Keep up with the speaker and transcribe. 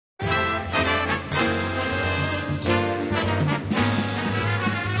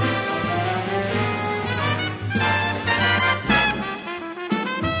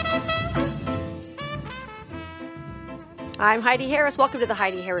I'm Heidi Harris. Welcome to the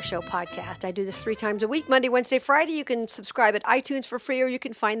Heidi Harris Show podcast. I do this 3 times a week, Monday, Wednesday, Friday. You can subscribe at iTunes for free, or you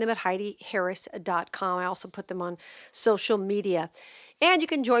can find them at HeidiHarris.com. I also put them on social media. And you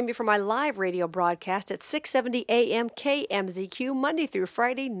can join me for my live radio broadcast at 670 AM KMZQ, Monday through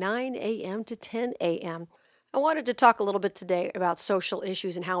Friday, 9 a.m. to 10 a.m. I wanted to talk a little bit today about social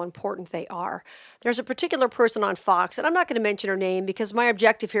issues and how important they are. There's a particular person on Fox, and I'm not going to mention her name because my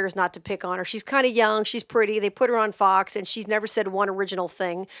objective here is not to pick on her. She's kind of young, she's pretty, they put her on Fox, and she's never said one original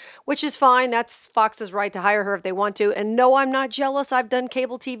thing, which is fine. That's Fox's right to hire her if they want to. And no, I'm not jealous. I've done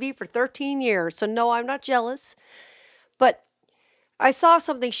cable TV for 13 years, so no, I'm not jealous. But I saw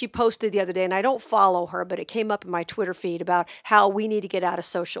something she posted the other day, and I don't follow her, but it came up in my Twitter feed about how we need to get out of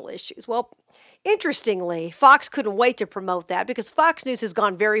social issues. Well, interestingly, Fox couldn't wait to promote that because Fox News has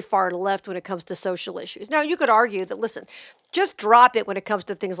gone very far to the left when it comes to social issues. Now, you could argue that, listen, just drop it when it comes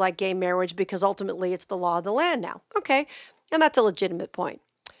to things like gay marriage because ultimately it's the law of the land now. Okay, and that's a legitimate point.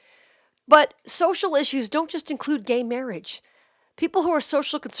 But social issues don't just include gay marriage. People who are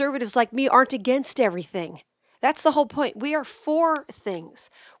social conservatives like me aren't against everything. That's the whole point. We are for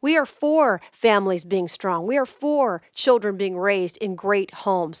things. We are for families being strong. We are for children being raised in great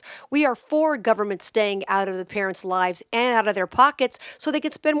homes. We are for government staying out of the parents' lives and out of their pockets so they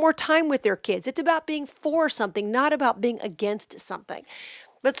can spend more time with their kids. It's about being for something, not about being against something.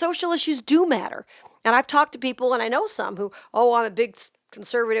 But social issues do matter. And I've talked to people, and I know some who, I'm a big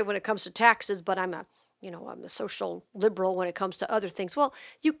conservative when it comes to taxes, but I'm a social liberal when it comes to other things. Well,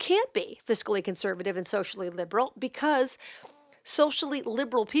 you can't be fiscally conservative and socially liberal because socially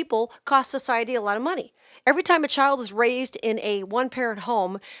liberal people cost society a lot of money. Every time a child is raised in a one-parent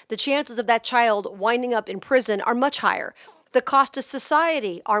home, the chances of that child winding up in prison are much higher. The cost to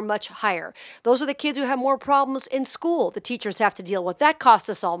society are much higher. Those are the kids who have more problems in school. The teachers have to deal with. That costs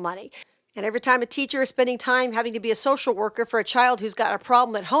us all money. And every time a teacher is spending time having to be a social worker for a child who's got a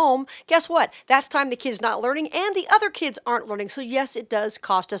problem at home, guess what? That's time the kid's not learning and the other kids aren't learning. So yes, it does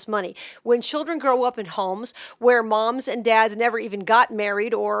cost us money. When children grow up in homes where moms and dads never even got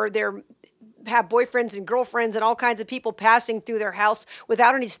married or have boyfriends and girlfriends and all kinds of people passing through their house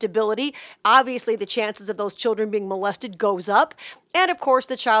without any stability, obviously the chances of those children being molested goes up. And of course,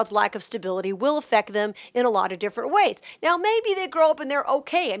 the child's lack of stability will affect them in a lot of different ways. Now, maybe they grow up and they're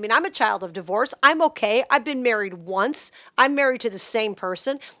okay. I mean, I'm a child of divorce. I'm okay. I've been married once. I'm married to the same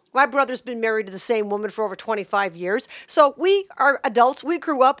person. My brother's been married to the same woman for over 25 years. So we are adults. We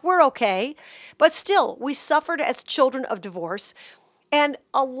grew up. We're okay. But still, we suffered as children of divorce. And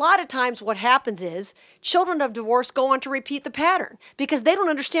a lot of times what happens is children of divorce go on to repeat the pattern because they don't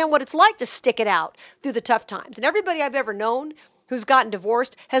understand what it's like to stick it out through the tough times. And everybody I've ever known who's gotten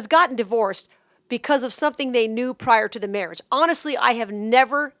divorced has gotten divorced because of something they knew prior to the marriage. Honestly, I have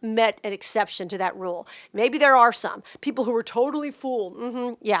never met an exception to that rule. Maybe there are some people who were totally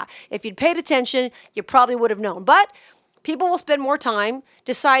fooled. Yeah, if you'd paid attention, you probably would have known. But people will spend more time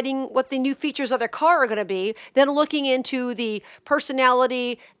deciding what the new features of their car are going to be than looking into the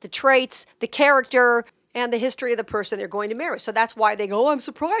personality, the traits, the character, and the history of the person they're going to marry. So that's why they go, I'm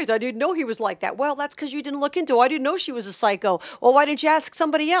surprised. I didn't know he was like that. Well, that's because you didn't look into it. I didn't know she was a psycho. Well, why didn't you ask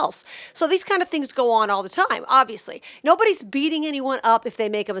somebody else? So these kind of things go on all the time, obviously. Nobody's beating anyone up if they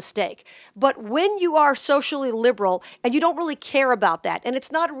make a mistake. But when you are socially liberal and you don't really care about that, and it's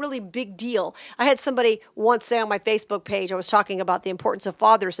not a really big deal. I had somebody once say on my Facebook page, I was talking about the importance of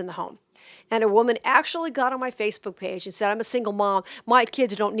fathers in the home. And a woman actually got on my Facebook page and said, I'm a single mom. My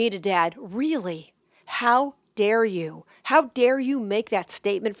kids don't need a dad. Really? How dare you? How dare you make that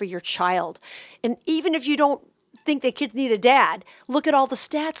statement for your child? And even if you don't think that kids need a dad, look at all the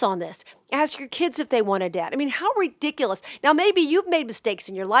stats on this. Ask your kids if they want a dad. I mean, how ridiculous. Now, maybe you've made mistakes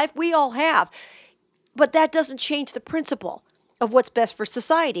in your life. We all have. But that doesn't change the principle of what's best for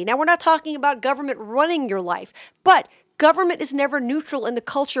society. Now, we're not talking about government running your life, but government is never neutral in the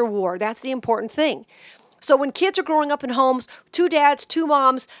culture war. That's the important thing. So when kids are growing up in homes, 2 dads, 2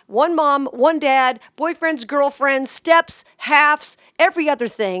 moms, 1 mom, 1 dad, boyfriends, girlfriends, steps, halves, every other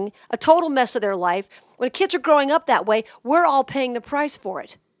thing, a total mess of their life, when kids are growing up that way, we're all paying the price for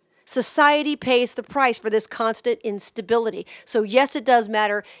it. Society pays the price for this constant instability. So yes, it does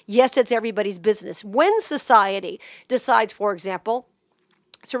matter. Yes, it's everybody's business. When society decides, for example,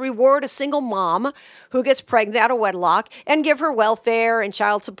 to reward a single mom who gets pregnant out of wedlock and give her welfare and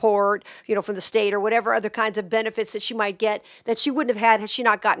child support, from the state or whatever other kinds of benefits that she might get that she wouldn't have had she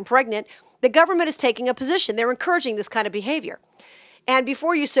not gotten pregnant, the government is taking a position. They're encouraging this kind of behavior. And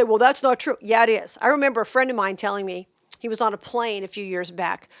before you say, well, that's not true. Yeah, it is. I remember a friend of mine telling me he was on a plane a few years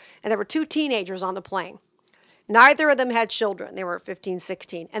back, and there were 2 teenagers on the plane. Neither of them had children. They were 15,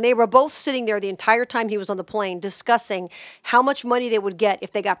 16. And they were both sitting there the entire time he was on the plane discussing how much money they would get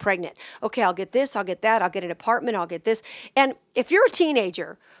if they got pregnant. Okay, I'll get this, I'll get that, I'll get an apartment, I'll get this. And if you're a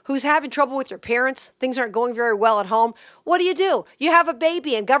teenager who's having trouble with your parents, things aren't going very well at home, what do? You have a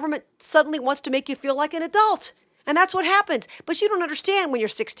baby and government suddenly wants to make you feel like an adult. And that's what happens. But you don't understand when you're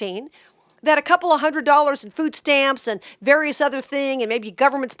 16 that a couple of $100 in food stamps and various other thing and maybe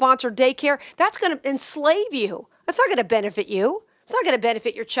government-sponsored daycare, that's going to enslave you. That's not going to benefit you. It's not going to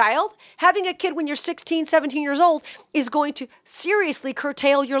benefit your child. Having a kid when you're 16, 17 years old is going to seriously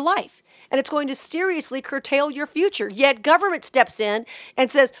curtail your life. And it's going to seriously curtail your future. Yet government steps in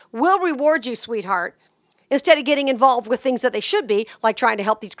and says, we'll reward you, sweetheart, instead of getting involved with things that they should be, like trying to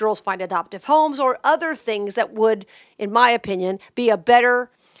help these girls find adoptive homes or other things that would, in my opinion, be a better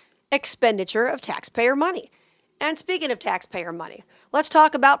expenditure of taxpayer money. And speaking of taxpayer money, let's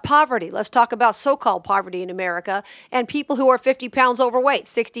talk about poverty. Let's talk about so-called poverty in America and people who are 50 pounds overweight,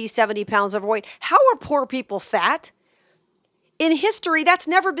 60, 70 pounds overweight. How are poor people fat? In history, that's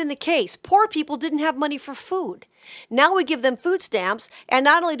never been the case. Poor people didn't have money for food. Now we give them food stamps, and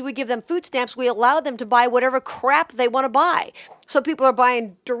not only do we give them food stamps, we allow them to buy whatever crap they want to buy. So people are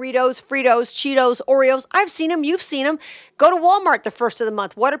buying Doritos, Fritos, Cheetos, Oreos. I've seen them. You've seen them. Go to Walmart the first of the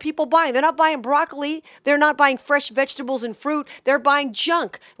month. What are people buying? They're not buying broccoli. They're not buying fresh vegetables and fruit. They're buying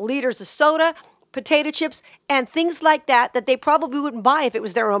junk, liters of soda, potato chips, and things like that they probably wouldn't buy if it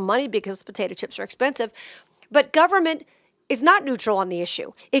was their own money because potato chips are expensive. But government is not neutral on the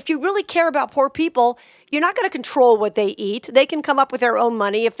issue. If you really care about poor people, you're not going to control what they eat. They can come up with their own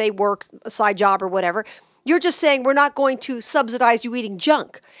money if they work a side job or whatever. You're just saying we're not going to subsidize you eating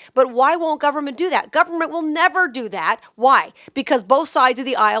junk. But why won't government do that? Government will never do that. Why? Because both sides of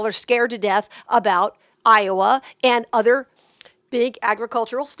the aisle are scared to death about Iowa and other big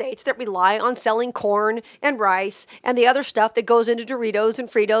agricultural states that rely on selling corn and rice and the other stuff that goes into Doritos and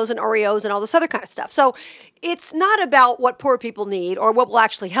Fritos and Oreos and all this other kind of stuff. So it's not about what poor people need or what will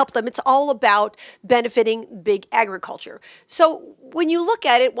actually help them. It's all about benefiting big agriculture. So when you look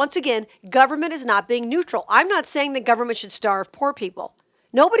at it, once again, government is not being neutral. I'm not saying that government should starve poor people.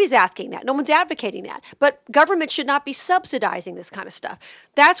 Nobody's asking that. No one's advocating that. But government should not be subsidizing this kind of stuff.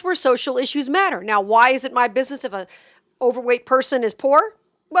 That's where social issues matter. Now, why is it my business if a overweight person is poor?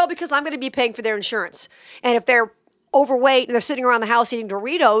 Well, because I'm going to be paying for their insurance. And if they're overweight and they're sitting around the house eating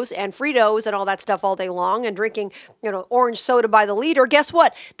Doritos and Fritos and all that stuff all day long and drinking, orange soda by the liter, guess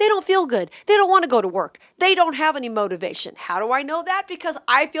what? They don't feel good. They don't want to go to work. They don't have any motivation. How do I know that? Because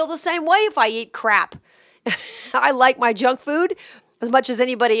I feel the same way if I eat crap. I like my junk food as much as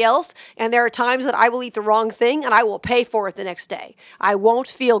anybody else, and there are times that I will eat the wrong thing and I will pay for it the next day. I won't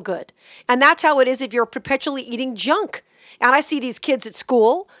feel good. And that's how it is if you're perpetually eating junk. And I see these kids at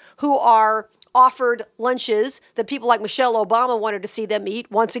school who are offered lunches that people like Michelle Obama wanted to see them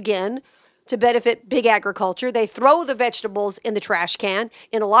eat once again to benefit big agriculture. They throw the vegetables in the trash can.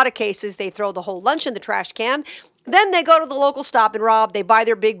 In a lot of cases, they throw the whole lunch in the trash can. Then they go to the local Stop and Rob. They buy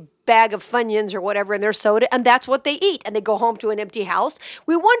their big bag of Funyuns or whatever in their soda, and that's what they eat. And they go home to an empty house.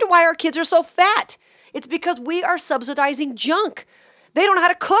 We wonder why our kids are so fat. It's because we are subsidizing junk. They don't know how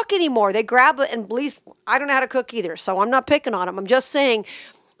to cook anymore. They grab it and believe, I don't know how to cook either, so I'm not picking on them. I'm just saying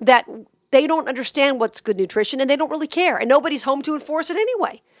that they don't understand what's good nutrition and they don't really care. And nobody's home to enforce it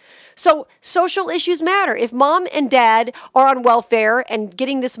anyway. So social issues matter. If mom and dad are on welfare and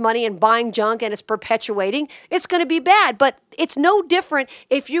getting this money and buying junk and it's perpetuating, it's going to be bad. But it's no different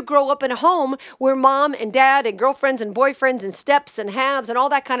if you grow up in a home where mom and dad and girlfriends and boyfriends and steps and halves and all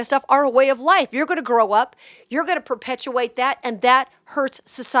that kind of stuff are a way of life. You're going to grow up. You're going to perpetuate that, and that hurts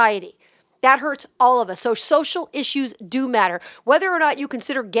society. That hurts all of us. So social issues do matter. Whether or not you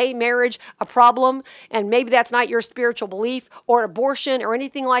consider gay marriage a problem, and maybe that's not your spiritual belief, or abortion or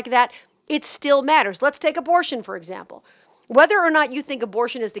anything like that, it still matters. Let's take abortion, for example. Whether or not you think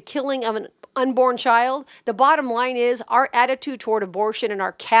abortion is the killing of an unborn child, the bottom line is our attitude toward abortion and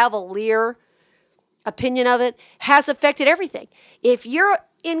our cavalier opinion of it has affected everything. If you're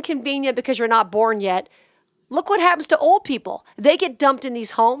inconvenient because you're not born yet, look what happens to old people. They get dumped in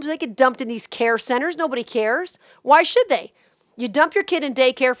these homes. They get dumped in these care centers. Nobody cares. Why should they? You dump your kid in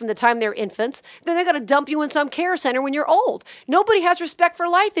daycare from the time they're infants, then they're going to dump you in some care center when you're old. Nobody has respect for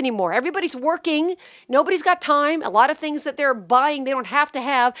life anymore. Everybody's working. Nobody's got time. A lot of things that they're buying they don't have to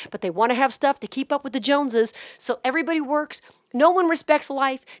have, but they want to have stuff to keep up with the Joneses. So everybody works. No one respects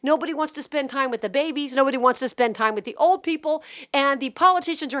life. Nobody wants to spend time with the babies. Nobody wants to spend time with the old people. And the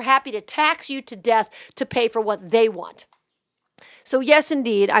politicians are happy to tax you to death to pay for what they want. So yes,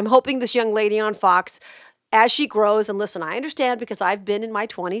 indeed, I'm hoping this young lady on Fox as she grows, and listen, I understand because I've been in my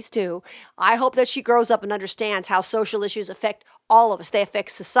 20s too. I hope that she grows up and understands how social issues affect all of us. They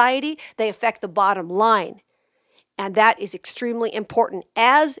affect society, they affect the bottom line. And that is extremely important.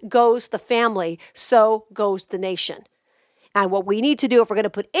 As goes the family, so goes the nation. And what we need to do, if we're going to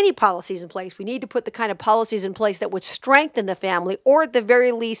put any policies in place, we need to put the kind of policies in place that would strengthen the family, or at the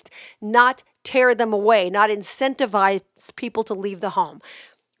very least, not tear them away, not incentivize people to leave the home.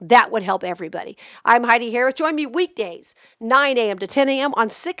 That would help everybody. I'm Heidi Harris. Join me weekdays, 9 a.m. to 10 a.m.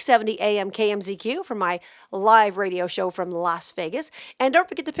 on 670 a.m. KMZQ for my live radio show from Las Vegas. And don't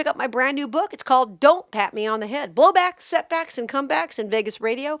forget to pick up my brand new book. It's called Don't Pat Me on the Head. Blowbacks, setbacks, and comebacks in Vegas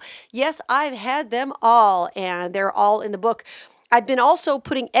radio. Yes, I've had them all, and they're all in the book. I've been also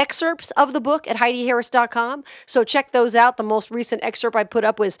putting excerpts of the book at HeidiHarris.com, so check those out. The most recent excerpt I put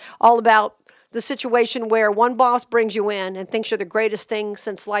up was all about the situation where one boss brings you in and thinks you're the greatest thing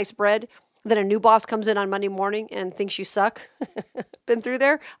since sliced bread. Then a new boss comes in on Monday morning and thinks you suck. Been through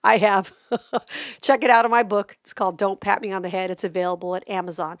there? I have. Check it out in my book. It's called Don't Pat Me on the Head. It's available at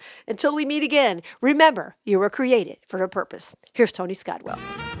Amazon. Until we meet again, remember, you were created for a purpose. Here's Tony Scottwell.